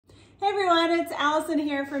Hey everyone, it's Allison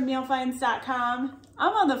here from mealfinds.com.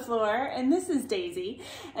 I'm on the floor and this is Daisy,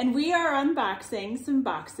 and we are unboxing some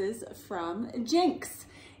boxes from Jinx.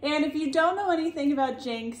 And if you don't know anything about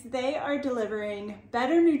Jinx, they are delivering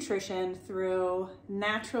better nutrition through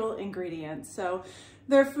natural ingredients. So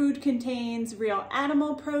their food contains real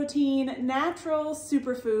animal protein, natural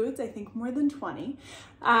superfoods, I think more than 20,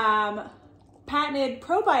 patented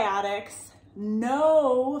probiotics,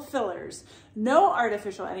 no fillers, no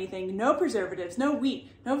artificial anything, no preservatives, no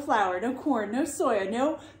wheat, no flour, no corn, no soya,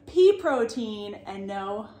 no pea protein, and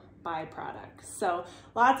no byproducts. So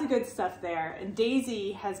lots of good stuff there. And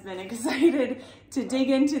Daisy has been excited to dig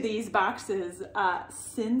into these boxes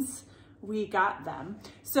since we got them.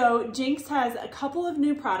 So Jinx has a couple of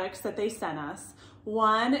new products that they sent us.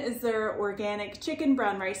 One is their organic chicken,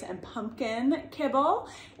 brown rice, and pumpkin kibble,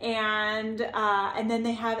 and then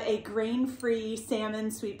they have a grain-free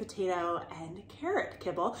salmon, sweet potato, and carrot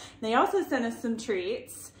kibble. They also sent us some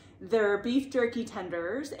treats, their beef jerky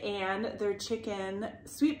tenders, and their chicken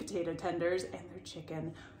sweet potato tenders, and their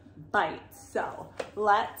chicken bites. So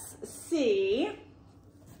let's see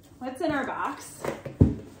what's in our box.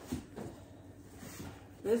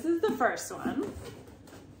 This is the first one.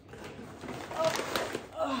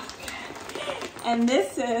 And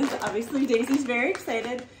this is, obviously Daisy's very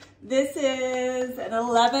excited. This is an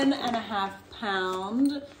 11.5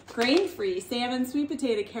 pound grain-free salmon, sweet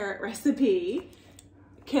potato, carrot recipe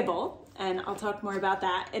kibble. And I'll talk more about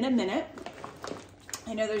that in a minute.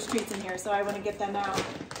 I know there's treats in here, so I want to get them out.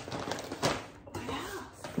 What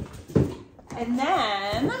else? And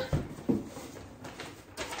then,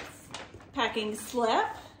 packing slip.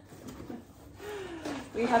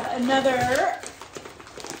 We have another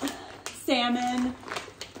salmon,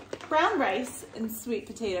 brown rice, and sweet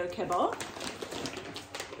potato kibble.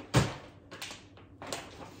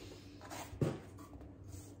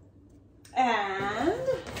 And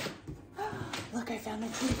look, I found the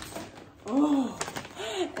treats. Oh,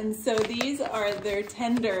 and so these are their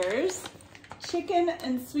tenders, chicken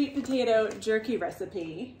and sweet potato jerky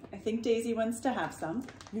recipe. I think Daisy wants to have some.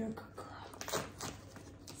 You're a good girl.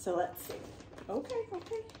 So let's see. Okay. I'm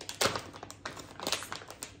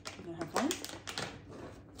gonna have one.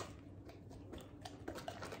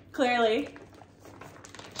 Clearly,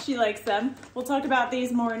 she likes them. We'll talk about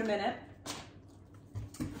these more in a minute.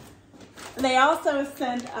 They also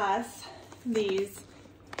sent us these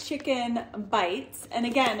chicken bites. And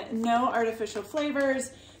again, no artificial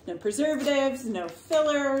flavors, no preservatives, no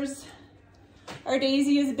fillers. Our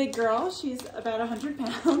Daisy is a big girl. She's about 100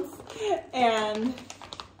 pounds. And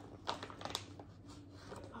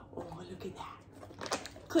look at that.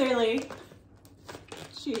 Clearly,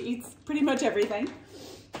 she eats pretty much everything.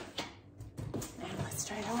 And let's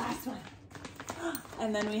try the last one.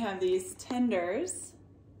 And then we have these tenders.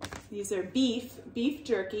 These are beef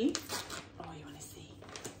jerky. Oh, you want to see?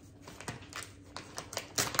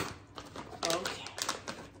 Okay.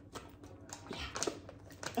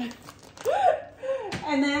 Yeah.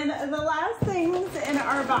 And then the last things in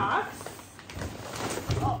our box.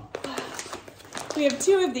 We have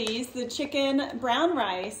two of these, the chicken, brown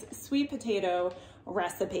rice, sweet potato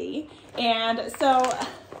recipe. And so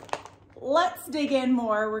let's dig in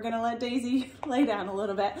more. We're gonna let Daisy lay down a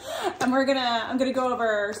little bit. And I'm gonna go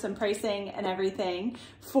over some pricing and everything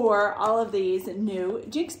for all of these new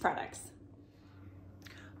Jinx products.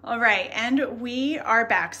 All right, and we are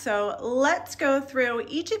back. So let's go through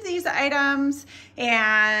each of these items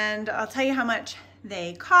and I'll tell you how much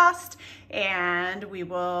they cost, and we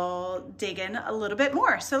will dig in a little bit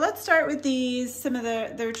more. So let's start with these, some of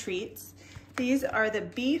their treats. These are the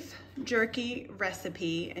beef jerky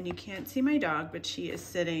recipe, and you can't see my dog, but she's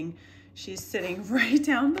sitting right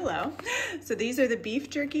down below. So these are the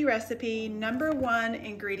beef jerky recipe. Number one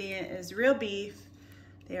ingredient is real beef.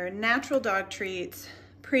 They are natural dog treats,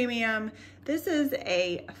 premium. This is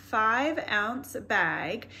a 5-ounce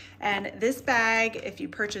bag, and this bag, if you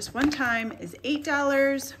purchase one time, is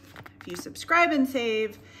 $8. If you subscribe and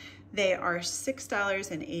save, they are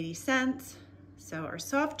 $6.80. So our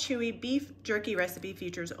soft, chewy beef jerky recipe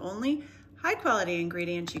features only high-quality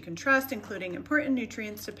ingredients you can trust, including important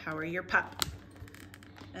nutrients to power your pup.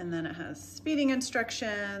 And then it has feeding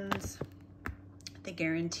instructions, the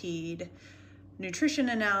guaranteed nutrition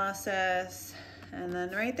analysis, and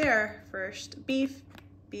then right there, first, beef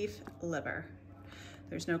liver.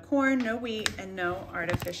 There's no corn, no wheat, and no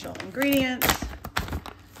artificial ingredients.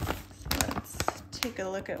 So let's take a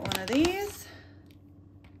look at one of these.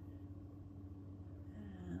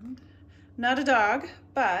 And not a dog,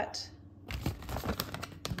 but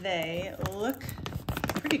they look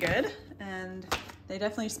pretty good, and they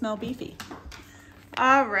definitely smell beefy.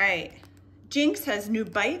 All right, Jinx has new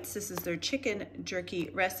bites. This is their chicken jerky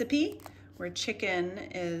recipe, where chicken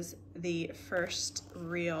is the first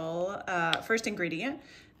ingredient.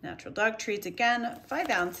 Natural dog treats, again, 5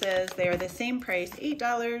 ounces. They are the same price,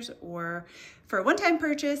 $8 or for a one-time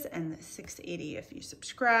purchase, and $6.80 if you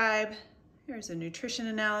subscribe. Here's a nutrition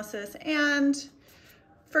analysis, and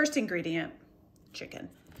first ingredient, chicken.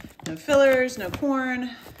 No fillers, no corn,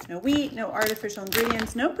 no wheat, no artificial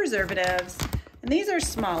ingredients, no preservatives. And these are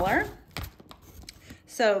smaller,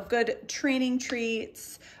 so good training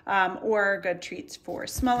treats or good treats for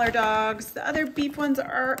smaller dogs. The other beef ones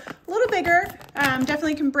are a little bigger.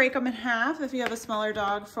 Definitely can break them in half if you have a smaller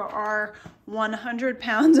dog for our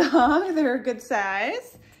 100-pound dog. They're a good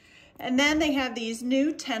size. And then they have these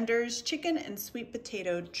new tenders, chicken and sweet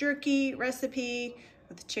potato jerky recipe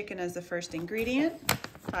with chicken as the first ingredient,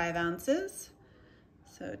 5 ounces.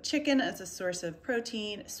 So chicken as a source of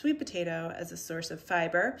protein, sweet potato as a source of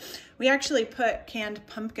fiber. We actually put canned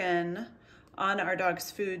pumpkin on our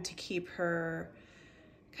dog's food to keep her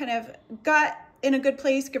kind of gut in a good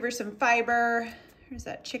place, give her some fiber. Here's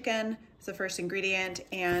that chicken as the first ingredient,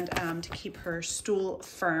 and to keep her stool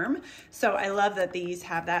firm. So I love that these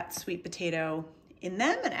have that sweet potato in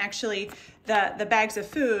them, and actually the bags of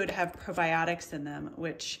food have probiotics in them,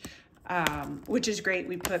 which is great.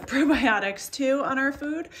 We put probiotics too on our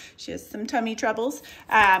food. She has some tummy troubles.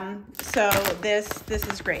 So this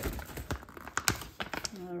is great.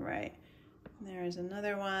 All right, there's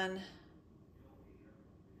another one.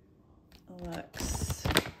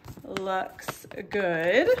 Looks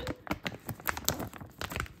good.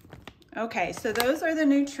 Okay, so those are the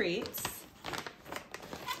new treats.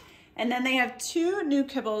 And then they have 2 new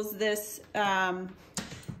kibbles, this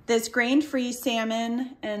grain-free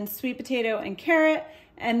salmon and sweet potato and carrot,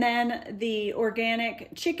 and then the organic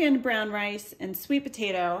chicken, brown rice, and sweet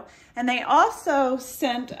potato. And they also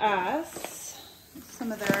sent us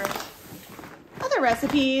some of their other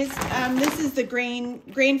recipes. This is the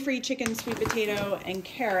grain-free chicken, sweet potato, and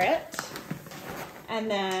carrot. And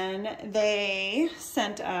then they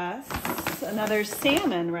sent us another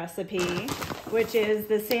salmon recipe, which is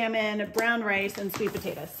the salmon, brown rice, and sweet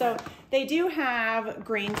potatoes. So they do have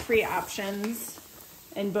grain-free options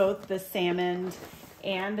in both the salmon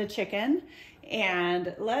and the chicken.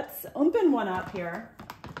 And let's open one up here,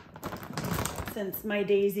 since my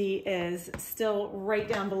Daisy is still right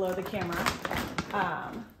down below the camera.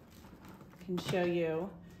 I can show you,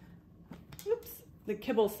 the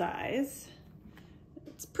kibble size.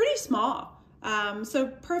 It's pretty small. So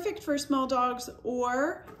perfect for small dogs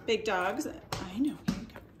or big dogs. I know, here you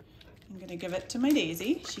go. I'm gonna give it to my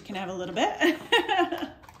Daisy. She can have a little bit.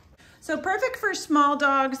 So perfect for small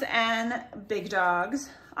dogs and big dogs.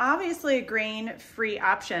 Obviously a grain-free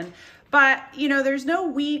option, but you know, there's no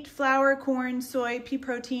wheat, flour, corn, soy, pea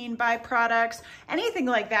protein, byproducts, anything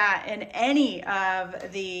like that in any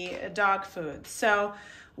of the dog foods. So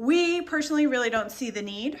we personally really don't see the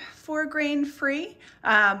need for grain-free,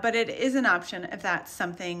 but it is an option if that's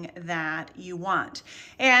something that you want.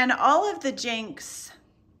 And all of the Jinx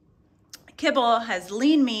kibble has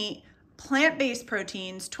lean meat, plant-based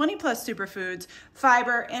proteins, 20+ superfoods,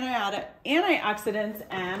 fiber, antioxidants,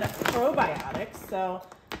 and probiotics. So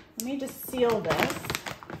let me just seal this,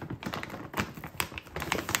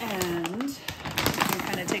 and you can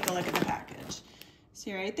kind of take a look at the package.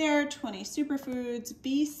 See right there, 20 superfoods,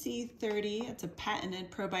 BC30, it's a patented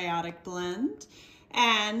probiotic blend.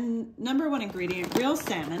 And #1 ingredient, real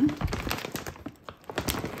salmon.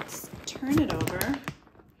 Let's turn it over.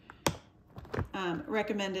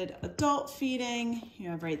 Recommended adult feeding, you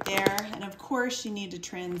have right there. And of course you need to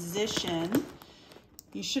transition.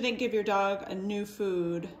 You shouldn't give your dog a new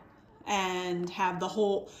food and have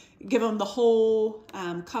give them the whole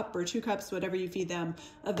cup or 2 cups, whatever you feed them,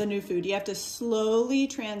 of the new food. You have to slowly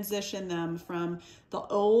transition them from the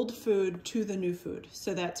old food to the new food.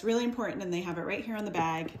 So that's really important, and they have it right here on the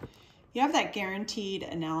bag. You have that guaranteed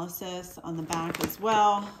analysis on the back as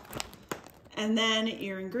well. And then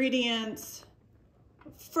your ingredients.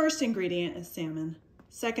 First ingredient is salmon.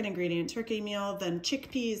 Second ingredient, turkey meal, then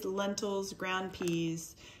chickpeas, lentils, ground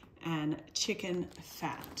peas, and chicken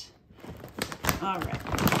fat. All right.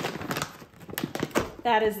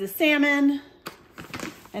 That is the salmon.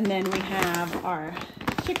 And then we have our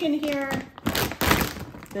chicken here,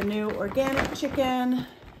 the new organic chicken.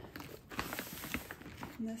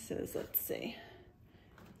 And this is, let's see.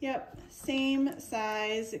 Yep, same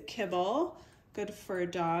size kibble. Good for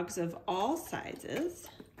dogs of all sizes.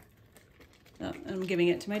 Oh, I'm giving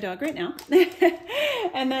it to my dog right now.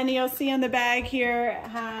 And then you'll see on the bag here, it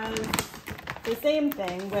has the same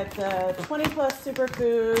thing with the 20+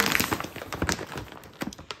 superfoods,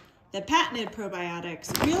 the patented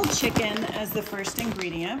probiotics, real chicken as the first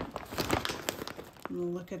ingredient.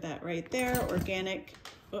 Look at that right there, organic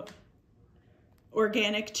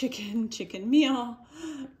chicken meal,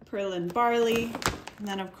 Perlin barley. And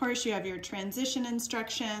then of course you have your transition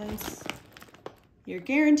instructions, your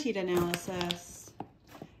guaranteed analysis,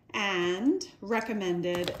 and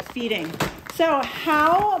recommended feeding. So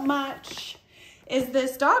how much is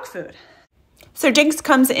this dog food? So Jinx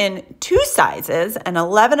comes in 2 sizes, an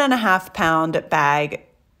 11.5 pound bag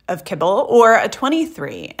of kibble or a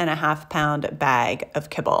 23.5 pound bag of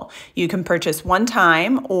kibble. You can purchase one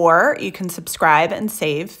time or you can subscribe and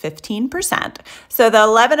save 15%. So the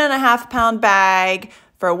 11.5 pound bag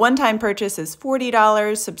for a one-time purchase is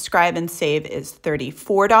 $40, subscribe and save is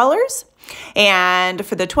 $34. And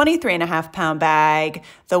for the 23.5 pound bag,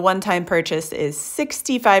 the one-time purchase is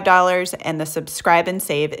 $65 and the subscribe and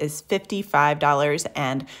save is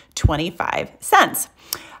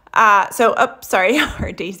 $55.25. Sorry,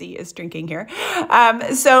 our Daisy is drinking here.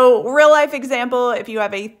 So real life example, if you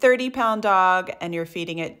have a 30-pound dog and you're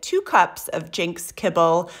feeding it 2 cups of Jinx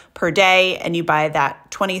kibble per day and you buy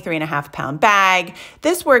that 23.5 pound bag,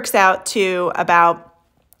 this works out to about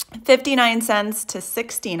 59 cents to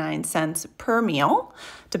 69 cents per meal,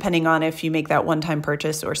 depending on if you make that one-time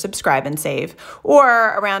purchase or subscribe and save,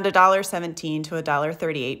 or around $1.17 to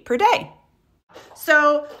 $1.38 per day.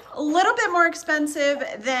 So a little bit more expensive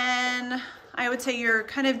than, I would say, your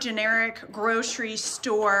kind of generic grocery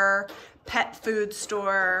store, pet food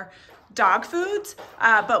store, dog foods.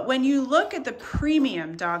 But when you look at the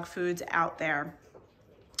premium dog foods out there,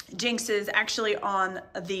 Jinx is actually on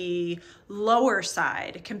the lower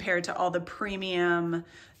side compared to all the premium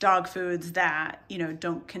dog foods that, you know,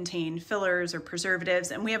 don't contain fillers or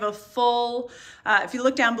preservatives. And we have a full, if you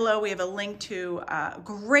look down below, we have a link to a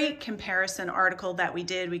great comparison article that we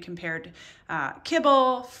did. We compared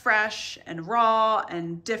kibble, fresh and raw,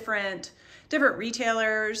 and different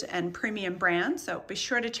retailers and premium brands. So be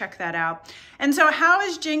sure to check that out. And so how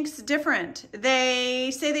is Jinx different?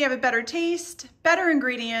 They say they have a better taste, better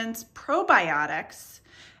ingredients, probiotics,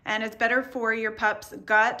 and it's better for your pup's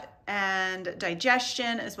gut and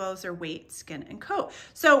digestion, as well as their weight, skin, and coat.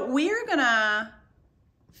 So we're gonna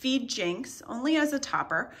feed Jinx only as a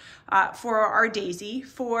topper for our Daisy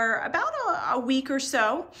for about a week or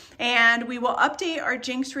so. And we will update our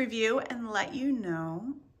Jinx review and let you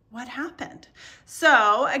know what happened.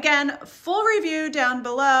 So again, full review down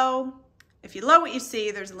below. If you love what you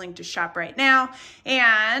see, there's a link to shop right now.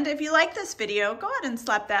 And if you like this video, go ahead and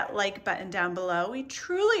slap that like button down below. We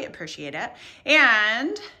truly appreciate it.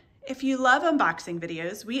 And if you love unboxing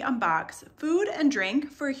videos, we unbox food and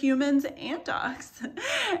drink for humans and dogs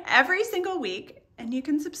every single week, and you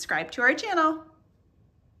can subscribe to our channel.